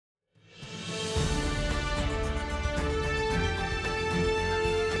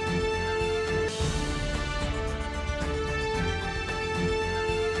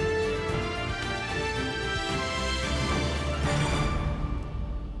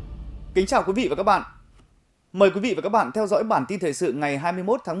Kính chào quý vị và các bạn. Mời quý vị và các bạn theo dõi bản tin thời sự ngày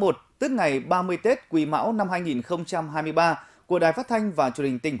 21 tháng 1, tức ngày 30 Tết Quý Mão năm 2023 của Đài Phát thanh và Truyền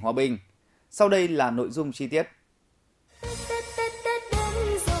hình tỉnh Hòa Bình. Sau đây là nội dung chi tiết.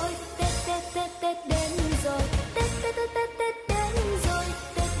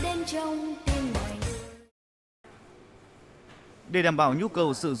 Để đảm bảo nhu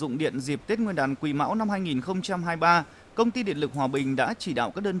cầu sử dụng điện dịp Tết Nguyên đán Quý Mão năm 2023, Công ty Điện lực Hòa Bình đã chỉ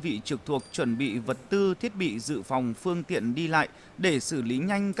đạo các đơn vị trực thuộc chuẩn bị vật tư, thiết bị dự phòng, phương tiện đi lại để xử lý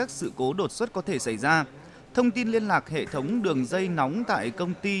nhanh các sự cố đột xuất có thể xảy ra. Thông tin liên lạc hệ thống đường dây nóng tại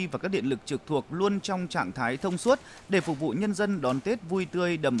công ty và các điện lực trực thuộc luôn trong trạng thái thông suốt để phục vụ nhân dân đón Tết vui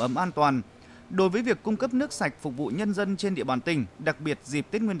tươi, đầm ấm an toàn. Đối với việc cung cấp nước sạch phục vụ nhân dân trên địa bàn tỉnh, đặc biệt dịp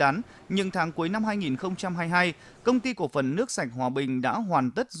Tết Nguyên đán, những tháng cuối năm 2022, Công ty Cổ phần Nước sạch Hòa Bình đã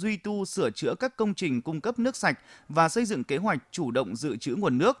hoàn tất duy tu sửa chữa các công trình cung cấp nước sạch và xây dựng kế hoạch chủ động dự trữ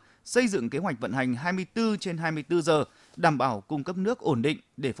nguồn nước, xây dựng kế hoạch vận hành 24/24 giờ, đảm bảo cung cấp nước ổn định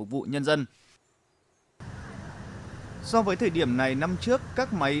để phục vụ nhân dân. So với thời điểm này năm trước,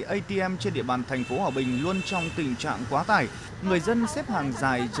 các máy ATM trên địa bàn thành phố Hòa Bình luôn trong tình trạng quá tải, người dân xếp hàng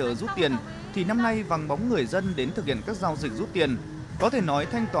dài chờ rút tiền, thì năm nay vắng bóng người dân đến thực hiện các giao dịch rút tiền. Có thể nói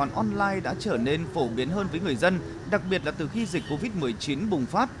thanh toán online đã trở nên phổ biến hơn với người dân, đặc biệt là từ khi dịch Covid-19 bùng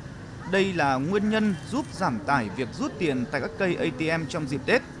phát. Đây là nguyên nhân giúp giảm tải việc rút tiền tại các cây ATM trong dịp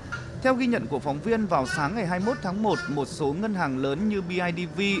Tết. Theo ghi nhận của phóng viên, vào sáng ngày 21 tháng 1, một số ngân hàng lớn như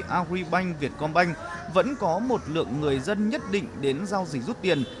BIDV, Agribank, Vietcombank vẫn có một lượng người dân nhất định đến giao dịch rút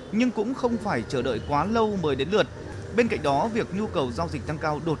tiền, nhưng cũng không phải chờ đợi quá lâu mới đến lượt. Bên cạnh đó, việc nhu cầu giao dịch tăng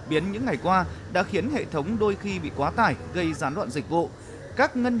cao đột biến những ngày qua đã khiến hệ thống đôi khi bị quá tải, gây gián đoạn dịch vụ.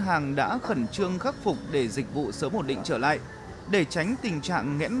 Các ngân hàng đã khẩn trương khắc phục để dịch vụ sớm ổn định trở lại. Để tránh tình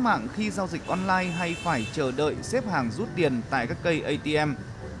trạng nghẽn mạng khi giao dịch online hay phải chờ đợi xếp hàng rút tiền tại các cây ATM.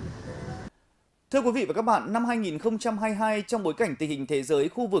 Thưa quý vị và các bạn, năm 2022 trong bối cảnh tình hình thế giới,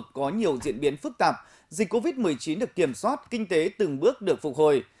 khu vực có nhiều diễn biến phức tạp, dịch Covid-19 được kiểm soát, kinh tế từng bước được phục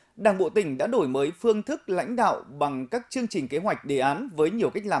hồi. Đảng bộ tỉnh đã đổi mới phương thức lãnh đạo bằng các chương trình kế hoạch đề án với nhiều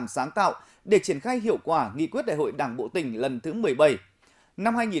cách làm sáng tạo để triển khai hiệu quả nghị quyết Đại hội Đảng bộ tỉnh lần thứ 17.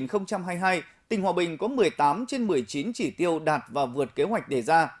 Năm 2022, tỉnh Hòa Bình có 18 trên 19 chỉ tiêu đạt và vượt kế hoạch đề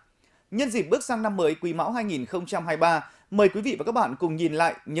ra. Nhân dịp bước sang năm mới Quý Mão 2023, mời quý vị và các bạn cùng nhìn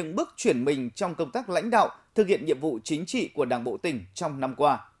lại những bước chuyển mình trong công tác lãnh đạo, thực hiện nhiệm vụ chính trị của Đảng bộ tỉnh trong năm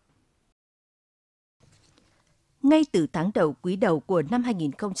qua. Ngay từ tháng đầu quý đầu của năm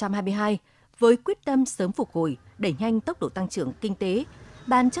 2022, với quyết tâm sớm phục hồi, đẩy nhanh tốc độ tăng trưởng kinh tế,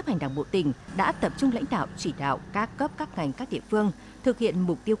 Ban chấp hành Đảng bộ tỉnh đã tập trung lãnh đạo chỉ đạo các cấp các ngành các địa phương thực hiện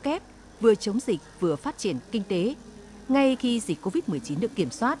mục tiêu kép vừa chống dịch vừa phát triển kinh tế. Ngay khi dịch Covid-19 được kiểm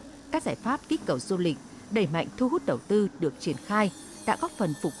soát, các giải pháp kích cầu du lịch, đẩy mạnh thu hút đầu tư được triển khai đã góp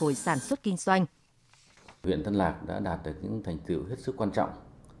phần phục hồi sản xuất kinh doanh. Huyện Tân Lạc đã đạt được những thành tựu hết sức quan trọng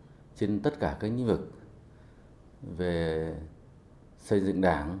trên tất cả các lĩnh vực về xây dựng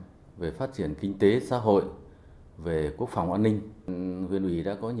Đảng, về phát triển kinh tế xã hội, về quốc phòng an ninh. Huyện ủy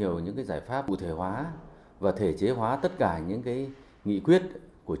đã có nhiều những cái giải pháp cụ thể hóa và thể chế hóa tất cả những cái nghị quyết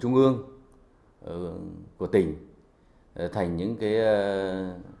của Trung ương, của tỉnh thành những cái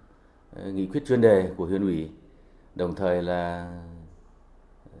nghị quyết chuyên đề của huyện ủy, đồng thời là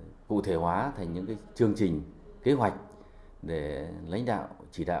cụ thể hóa thành những cái chương trình, kế hoạch để lãnh đạo,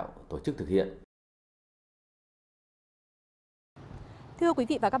 chỉ đạo, tổ chức thực hiện. Thưa quý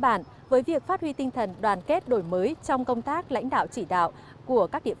vị và các bạn, với việc phát huy tinh thần đoàn kết đổi mới trong công tác lãnh đạo chỉ đạo của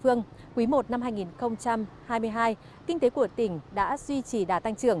các địa phương, Quý 1 năm 2022, kinh tế của tỉnh đã duy trì đà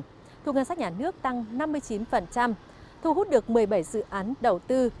tăng trưởng, thu ngân sách nhà nước tăng 59%, thu hút được 17 dự án đầu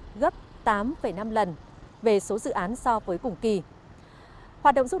tư gấp 8,5 lần về số dự án so với cùng kỳ.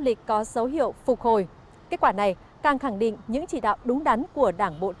 Hoạt động du lịch có dấu hiệu phục hồi. Kết quả này càng khẳng định những chỉ đạo đúng đắn của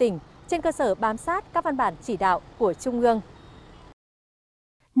Đảng bộ tỉnh trên cơ sở bám sát các văn bản chỉ đạo của Trung ương.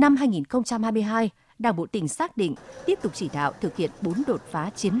 Năm 2022, Đảng bộ tỉnh xác định tiếp tục chỉ đạo thực hiện 4 đột phá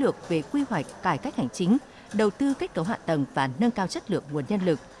chiến lược về quy hoạch, cải cách hành chính, đầu tư kết cấu hạ tầng và nâng cao chất lượng nguồn nhân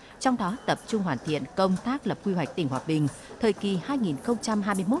lực. Trong đó tập trung hoàn thiện công tác lập quy hoạch tỉnh Hòa Bình thời kỳ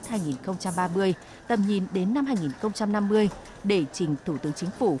 2021-2030, tầm nhìn đến năm 2050 để trình Thủ tướng Chính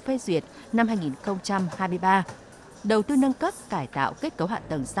phủ phê duyệt năm 2023. Đầu tư nâng cấp, cải tạo kết cấu hạ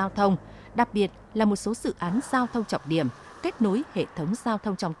tầng giao thông, đặc biệt là một số dự án giao thông trọng điểm, kết nối hệ thống giao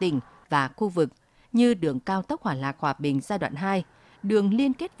thông trong tỉnh và khu vực như đường cao tốc Hòa Lạc - Hòa Bình giai đoạn 2, đường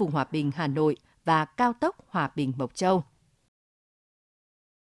liên kết vùng Hòa Bình - Hà Nội và cao tốc Hòa Bình - Mộc Châu.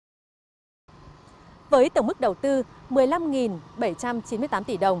 Với tổng mức đầu tư 15.798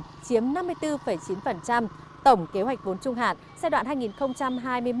 tỷ đồng, chiếm 54,9% tổng kế hoạch vốn trung hạn giai đoạn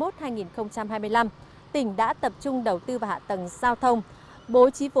 2021-2025, tỉnh đã tập trung đầu tư vào hạ tầng giao thông, bố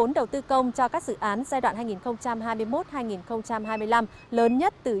trí vốn đầu tư công cho các dự án giai đoạn 2021-2025 lớn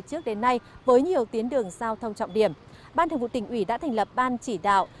nhất từ trước đến nay với nhiều tuyến đường giao thông trọng điểm. Ban Thường vụ Tỉnh ủy đã thành lập ban chỉ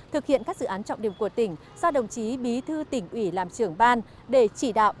đạo thực hiện các dự án trọng điểm của tỉnh do đồng chí Bí thư Tỉnh ủy làm trưởng ban để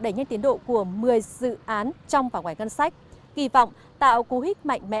chỉ đạo đẩy nhanh tiến độ của 10 dự án trong và ngoài ngân sách, kỳ vọng tạo cú hích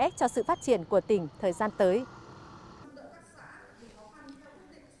mạnh mẽ cho sự phát triển của tỉnh thời gian tới.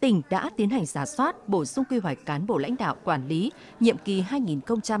 Tỉnh đã tiến hành rà soát, bổ sung quy hoạch cán bộ lãnh đạo quản lý nhiệm kỳ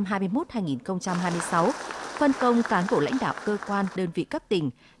 2021-2026, phân công cán bộ lãnh đạo cơ quan đơn vị cấp tỉnh,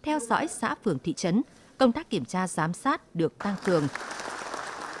 theo dõi xã phường thị trấn, công tác kiểm tra giám sát được tăng cường.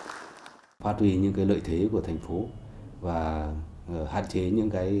 Phát huy những cái lợi thế của thành phố và hạn chế những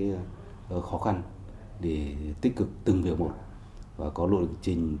cái khó khăn để tích cực từng việc một và có lộ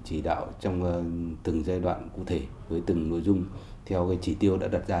trình chỉ đạo trong từng giai đoạn cụ thể với từng nội dung theo cái chỉ tiêu đã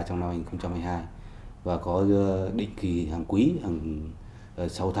đặt ra trong năm 2022 và có định kỳ hàng quý, hàng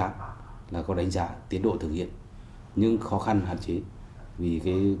 6 tháng là có đánh giá tiến độ thực hiện những khó khăn hạn chế. Vì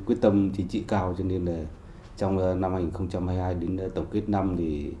cái quyết tâm chính trị cao cho nên là trong năm 2022 đến tổng kết năm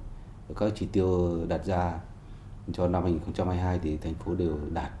thì các chỉ tiêu đặt ra cho năm 2022 thì thành phố đều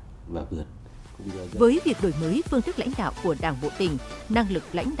đạt và vượt. Với việc đổi mới phương thức lãnh đạo của Đảng bộ tỉnh, năng lực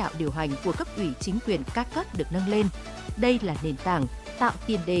lãnh đạo điều hành của cấp ủy chính quyền các cấp được nâng lên. Đây là nền tảng tạo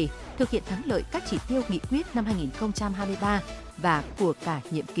tiền đề thực hiện thắng lợi các chỉ tiêu nghị quyết năm 2023 và của cả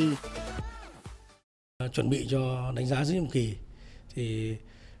nhiệm kỳ. Chuẩn bị cho đánh giá giữa nhiệm kỳ thì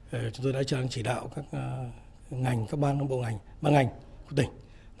chúng tôi đã chỉ đạo các ngành, các ban ngành của tỉnh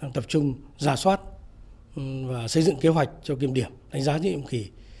đang tập trung rà soát và xây dựng kế hoạch cho kiểm điểm đánh giá giữa nhiệm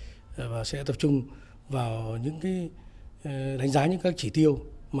kỳ và sẽ tập trung vào những cái đánh giá những các chỉ tiêu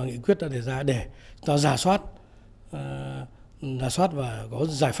mà nghị quyết đã đề ra để ta rà soát và có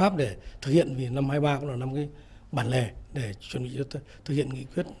giải pháp để thực hiện, vì năm 23 cũng là năm cái bản lề để chuẩn bị cho thực hiện nghị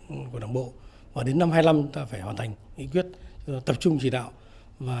quyết của Đảng bộ, và đến năm 25 ta phải hoàn thành nghị quyết, tập trung chỉ đạo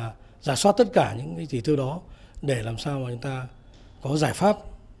và rà soát tất cả những cái chỉ tiêu đó để làm sao mà chúng ta có giải pháp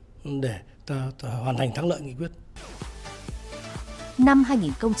để ta hoàn thành thắng lợi nghị quyết. Năm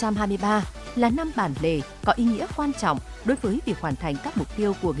 2023 là năm bản lề có ý nghĩa quan trọng đối với việc hoàn thành các mục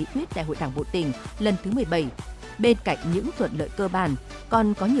tiêu của nghị quyết Đại hội Đảng bộ tỉnh lần thứ 17. Bên cạnh những thuận lợi cơ bản,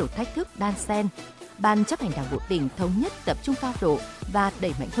 còn có nhiều thách thức đan xen. Ban chấp hành Đảng bộ tỉnh thống nhất tập trung cao độ và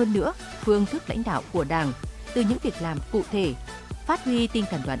đẩy mạnh hơn nữa phương thức lãnh đạo của Đảng, từ những việc làm cụ thể, phát huy tinh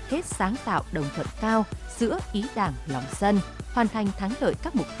thần đoàn kết sáng tạo đồng thuận cao giữa ý Đảng lòng dân, hoàn thành thắng lợi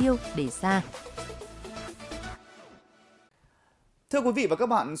các mục tiêu đề ra. Thưa quý vị và các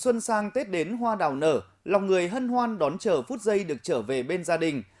bạn, xuân sang Tết đến hoa đào nở, lòng người hân hoan đón chờ phút giây được trở về bên gia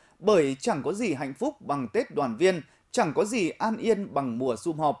đình. Bởi chẳng có gì hạnh phúc bằng Tết đoàn viên, chẳng có gì an yên bằng mùa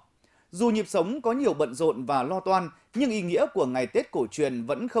sum họp. Dù nhịp sống có nhiều bận rộn và lo toan, nhưng ý nghĩa của ngày Tết cổ truyền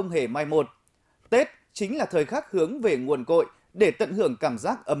vẫn không hề mai một. Tết chính là thời khắc hướng về nguồn cội để tận hưởng cảm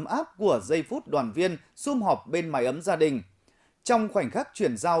giác ấm áp của giây phút đoàn viên sum họp bên mái ấm gia đình. Trong khoảnh khắc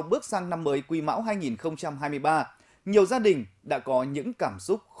chuyển giao bước sang năm mới Quý Mão 2023, nhiều gia đình đã có những cảm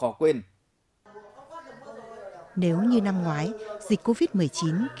xúc khó quên. Nếu như năm ngoái, dịch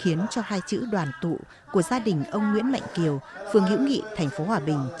Covid-19 khiến cho hai chữ đoàn tụ của gia đình ông Nguyễn Mạnh Kiều, phường Hữu Nghị, thành phố Hòa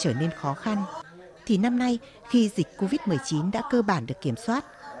Bình trở nên khó khăn, thì năm nay khi dịch Covid-19 đã cơ bản được kiểm soát,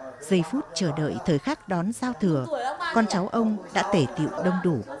 giây phút chờ đợi thời khắc đón giao thừa, con cháu ông đã tề tựu đông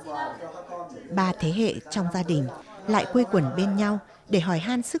đủ. 3 thế hệ trong gia đình lại quây quần bên nhau để hỏi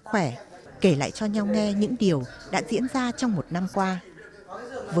han sức khỏe, kể lại cho nhau nghe những điều đã diễn ra trong một năm qua.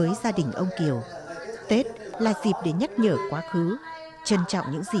 Với gia đình ông Kiều, Tết là dịp để nhắc nhở quá khứ, trân trọng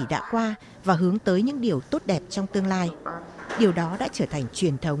những gì đã qua và hướng tới những điều tốt đẹp trong tương lai. Điều đó đã trở thành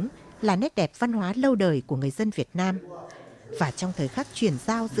truyền thống, là nét đẹp văn hóa lâu đời của người dân Việt Nam. Và trong thời khắc chuyển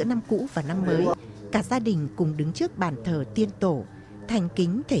giao giữa năm cũ và năm mới, cả gia đình cùng đứng trước bàn thờ tiên tổ, thành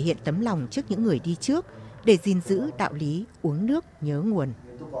kính thể hiện tấm lòng trước những người đi trước để gìn giữ đạo lý uống nước nhớ nguồn.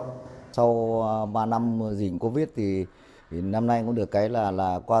 Sau 3 năm dịch Covid thì năm nay cũng được cái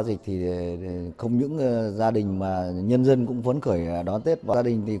là qua dịch thì không những gia đình mà nhân dân cũng phấn khởi đón Tết. Và gia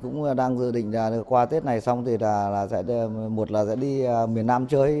đình thì cũng đang dự định là qua Tết này xong thì là sẽ một là sẽ đi miền Nam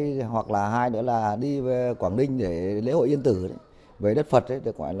chơi, hoặc là hai nữa là đi về Quảng Ninh để lễ hội Yên Tử đấy, về đất Phật đấy,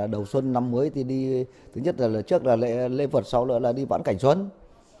 được gọi là đầu xuân năm mới thì đi, thứ nhất là trước là lễ Phật, sau nữa là đi vãn cảnh xuân.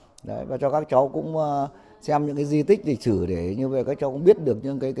 Đấy, và cho các cháu cũng xem những cái di tích lịch sử để như vậy các cháu cũng biết được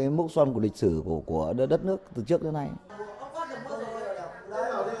những cái mốc son của lịch sử của đất nước từ trước đến nay.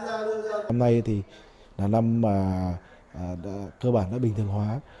 Năm nay thì là năm mà cơ bản đã bình thường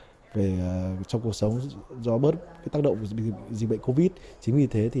hóa về trong cuộc sống do bớt cái tác động của dịch bệnh Covid. Chính vì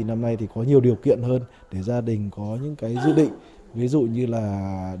thế thì năm nay thì có nhiều điều kiện hơn để gia đình có những cái dự định, ví dụ như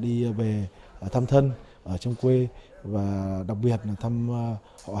là đi về thăm thân ở trong quê và đặc biệt là thăm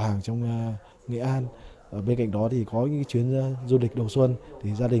họ hàng trong Nghệ An. Bên cạnh đó thì có những chuyến du lịch đầu xuân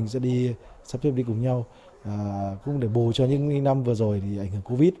thì gia đình sẽ đi sắp xếp đi cùng nhau. Cũng để bù cho những năm vừa rồi thì ảnh hưởng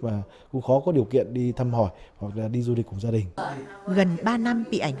Covid mà cũng khó có điều kiện đi thăm hỏi hoặc là đi du lịch cùng gia đình. Gần 3 năm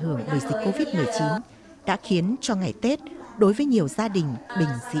bị ảnh hưởng bởi dịch Covid-19 đã khiến cho ngày Tết đối với nhiều gia đình bình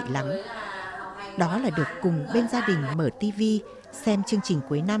dị lắm. Đó là được cùng bên gia đình mở TV, xem chương trình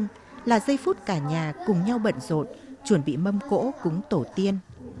cuối năm, là giây phút cả nhà cùng nhau bận rộn, chuẩn bị mâm cỗ cúng tổ tiên,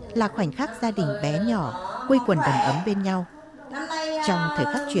 là khoảnh khắc gia đình bé nhỏ quây quần đầm ấm bên nhau. Trong thời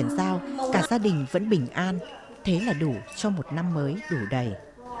khắc chuyển giao, cả gia đình vẫn bình an, thế là đủ cho một năm mới đủ đầy.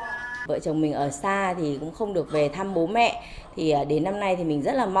 Vợ chồng mình ở xa thì cũng không được về thăm bố mẹ, thì đến năm nay thì mình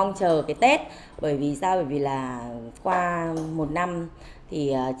rất là mong chờ cái Tết. Bởi vì sao? Bởi vì là qua một năm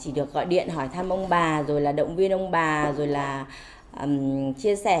thì chỉ được gọi điện hỏi thăm ông bà, rồi là động viên ông bà, rồi là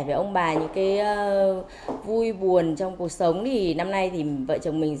chia sẻ với ông bà những cái vui buồn trong cuộc sống. Thì năm nay thì vợ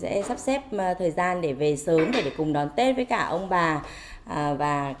chồng mình sẽ sắp xếp thời gian để về sớm để cùng đón Tết với cả ông bà.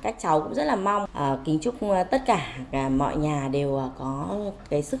 Và các cháu cũng rất là mong kính chúc tất cả mọi nhà đều có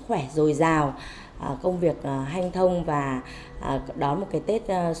cái sức khỏe dồi dào, công việc hanh thông và đón một cái Tết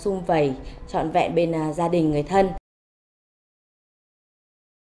sum vầy trọn vẹn bên gia đình người thân.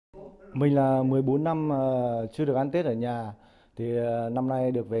 Mình là 14 năm chưa được ăn Tết ở nhà, thì năm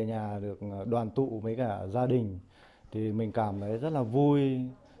nay được về nhà, được đoàn tụ với cả gia đình thì mình cảm thấy rất là vui.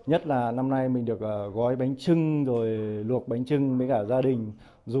 Nhất là năm nay mình được gói bánh chưng rồi luộc bánh chưng với cả gia đình.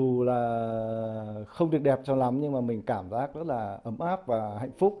 Dù là không được đẹp cho lắm nhưng mà mình cảm giác rất là ấm áp và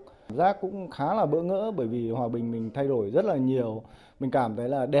hạnh phúc. Cảm giác cũng khá là bỡ ngỡ bởi vì Hòa Bình mình thay đổi rất là nhiều. Mình cảm thấy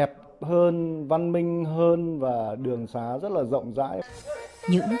là đẹp hơn, văn minh hơn và đường xá rất là rộng rãi.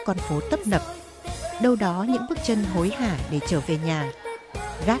 Những con phố tấp nập, đâu đó những bước chân hối hả để trở về nhà,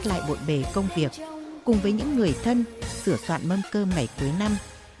 gác lại bộn bề công việc, cùng với những người thân sửa soạn mâm cơm ngày cuối năm,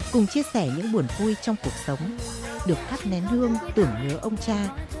 cùng chia sẻ những buồn vui trong cuộc sống, được thắp nén hương tưởng nhớ ông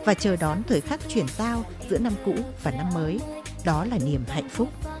cha và chờ đón thời khắc chuyển giao giữa năm cũ và năm mới. Đó là niềm hạnh phúc.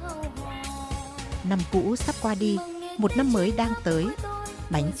 Năm cũ sắp qua đi, một năm mới đang tới.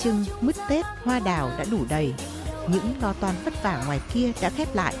 Bánh chưng, mứt Tết, hoa đào đã đủ đầy. Những lo toan vất vả ngoài kia đã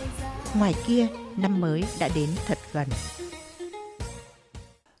khép lại. Ngoài kia, năm mới đã đến thật gần.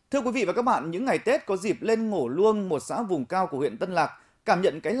 Thưa quý vị và các bạn, những ngày Tết có dịp lên Ngổ Luông, một xã vùng cao của huyện Tân Lạc, cảm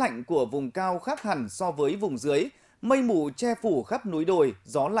nhận cái lạnh của vùng cao khác hẳn so với vùng dưới. Mây mù che phủ khắp núi đồi,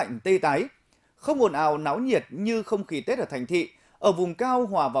 gió lạnh tê tái. Không ồn ào náo nhiệt như không khí Tết ở thành thị. Ở vùng cao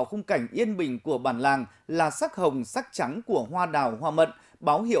hòa vào khung cảnh yên bình của bản làng là sắc hồng sắc trắng của hoa đào hoa mận,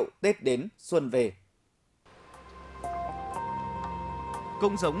 báo hiệu Tết đến xuân về.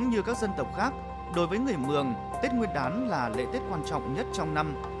 Cũng giống như các dân tộc khác, đối với người Mường, Tết Nguyên đán là lễ Tết quan trọng nhất trong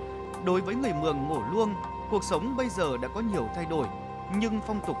năm. Đối với người Mường Ngổ Luông, cuộc sống bây giờ đã có nhiều thay đổi, nhưng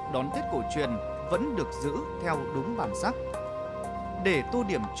phong tục đón Tết cổ truyền vẫn được giữ theo đúng bản sắc. Để tô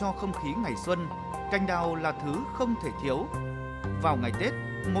điểm cho không khí ngày xuân, cành đào là thứ không thể thiếu. Vào ngày Tết,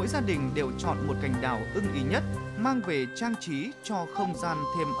 mỗi gia đình đều chọn một cành đào ưng ý nhất, mang về trang trí cho không gian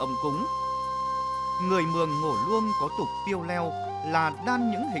thêm ấm cúng. Người Mường Ngổ Luông có tục piêu leo là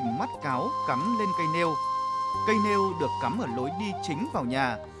đan những hình mắt cáo cắm lên cây nêu. Cây nêu được cắm ở lối đi chính vào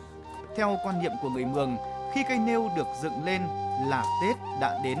nhà. Theo quan niệm của người Mường, khi cây nêu được dựng lên là Tết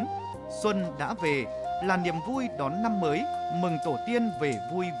đã đến, xuân đã về, là niềm vui đón năm mới, mừng tổ tiên về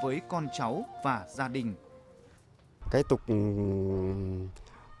vui với con cháu và gia đình. Cái tục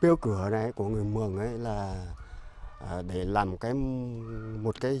piêu cửa này của người Mường ấy là để làm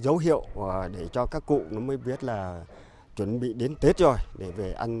một cái dấu hiệu để cho các cụ nó mới biết là chuẩn bị đến Tết rồi, để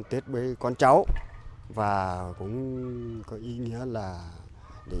về ăn Tết với con cháu, và cũng có ý nghĩa là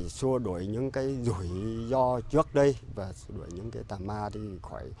để xua đuổi những cái rủi ro trước đây và xua đuổi những cái tà ma đi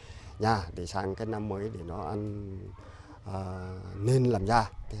khỏi nhà, để sang cái năm mới để nó ăn nên làm ra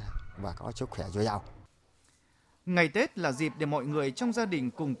và có sức khỏe dồi dào. Ngày Tết là dịp để mọi người trong gia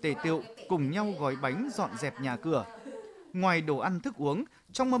đình cùng tề tựu, cùng nhau gói bánh dọn dẹp nhà cửa. Ngoài đồ ăn thức uống,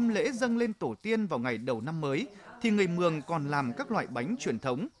 trong mâm lễ dâng lên tổ tiên vào ngày đầu năm mới, thì người Mường còn làm các loại bánh truyền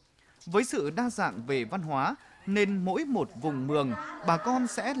thống. Với sự đa dạng về văn hóa, nên mỗi một vùng Mường, bà con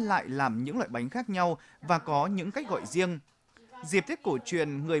sẽ lại làm những loại bánh khác nhau và có những cách gọi riêng. Dịp Tết cổ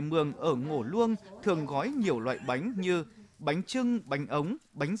truyền, người Mường ở Ngổ Luông thường gói nhiều loại bánh như bánh chưng, bánh ống,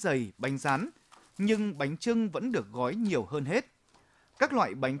 bánh dày, bánh rán. Nhưng bánh chưng vẫn được gói nhiều hơn hết. Các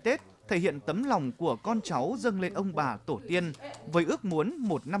loại bánh Tết thể hiện tấm lòng của con cháu dâng lên ông bà tổ tiên với ước muốn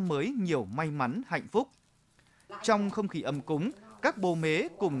một năm mới nhiều may mắn, hạnh phúc. Trong không khí ấm cúng, các bố mế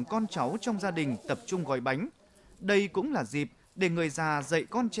cùng con cháu trong gia đình tập trung gói bánh. Đây cũng là dịp để người già dạy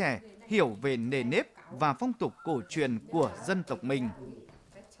con trẻ hiểu về nề nếp và phong tục cổ truyền của dân tộc mình.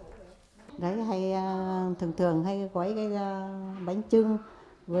 Đấy, hay thường hay gói cái bánh chưng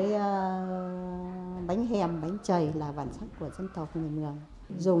với bánh hèm, bánh chày là bản sắc của dân tộc người Mường.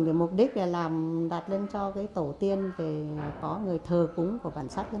 Dùng để mục đích là làm đặt lên cho cái tổ tiên, về có người thờ cúng của bản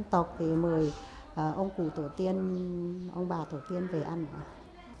sắc dân tộc thì mời ông cụ tổ tiên, ông bà tổ tiên về ăn.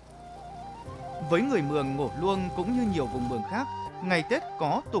 Với người Mường Ngổ Luông cũng như nhiều vùng Mường khác, ngày Tết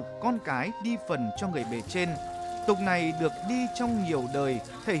có tục con cái đi phần cho người bề trên. Tục này được đi trong nhiều đời,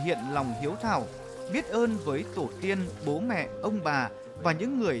 thể hiện lòng hiếu thảo, biết ơn với tổ tiên, bố mẹ, ông bà và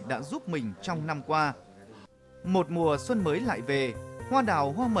những người đã giúp mình trong năm qua. Một mùa xuân mới lại về, hoa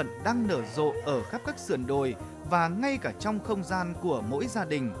đào hoa mận đang nở rộ ở khắp các sườn đồi và ngay cả trong không gian của mỗi gia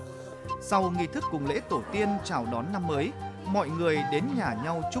đình. Sau nghi thức cúng lễ tổ tiên chào đón năm mới, mọi người đến nhà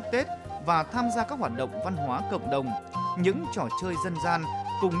nhau chúc Tết và tham gia các hoạt động văn hóa cộng đồng, những trò chơi dân gian,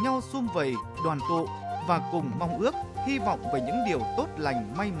 cùng nhau sum vầy, đoàn tụ và cùng mong ước, hy vọng về những điều tốt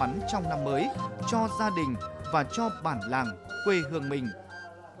lành may mắn trong năm mới cho gia đình và cho bản làng, quê hương mình.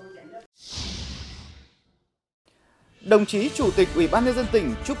 Đồng chí Chủ tịch Ủy ban Nhân dân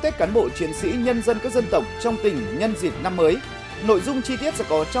tỉnh chúc Tết cán bộ chiến sĩ nhân dân các dân tộc trong tỉnh nhân dịp năm mới. Nội dung chi tiết sẽ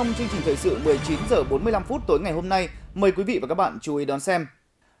có trong chương trình thời sự 19 giờ 45 phút tối ngày hôm nay. Mời quý vị và các bạn chú ý đón xem.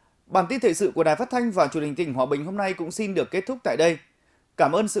 Bản tin thời sự của Đài Phát thanh và Truyền hình tỉnh Hòa Bình hôm nay cũng xin được kết thúc tại đây.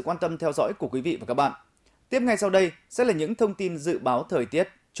 Cảm ơn sự quan tâm theo dõi của quý vị và các bạn. Tiếp ngay sau đây sẽ là những thông tin dự báo thời tiết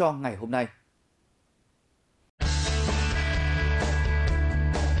cho ngày hôm nay.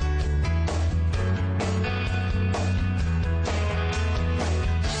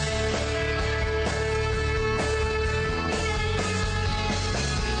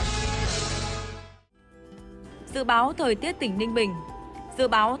 Dự báo thời tiết tỉnh Ninh Bình. Dự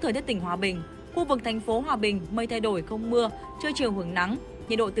báo thời tiết tỉnh Hòa Bình. Khu vực thành phố Hòa Bình mây thay đổi không mưa, trưa chiều hưởng nắng,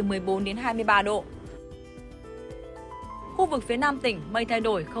 nhiệt độ từ 14 đến 23 độ. Khu vực phía Nam tỉnh mây thay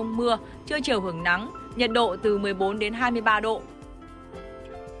đổi không mưa, trưa chiều hưởng nắng, nhiệt độ từ 14 đến 23 độ.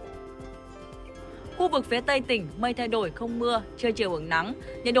 Khu vực phía Tây tỉnh mây thay đổi không mưa, trưa chiều hưởng nắng,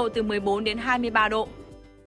 nhiệt độ từ 14 đến 23 độ.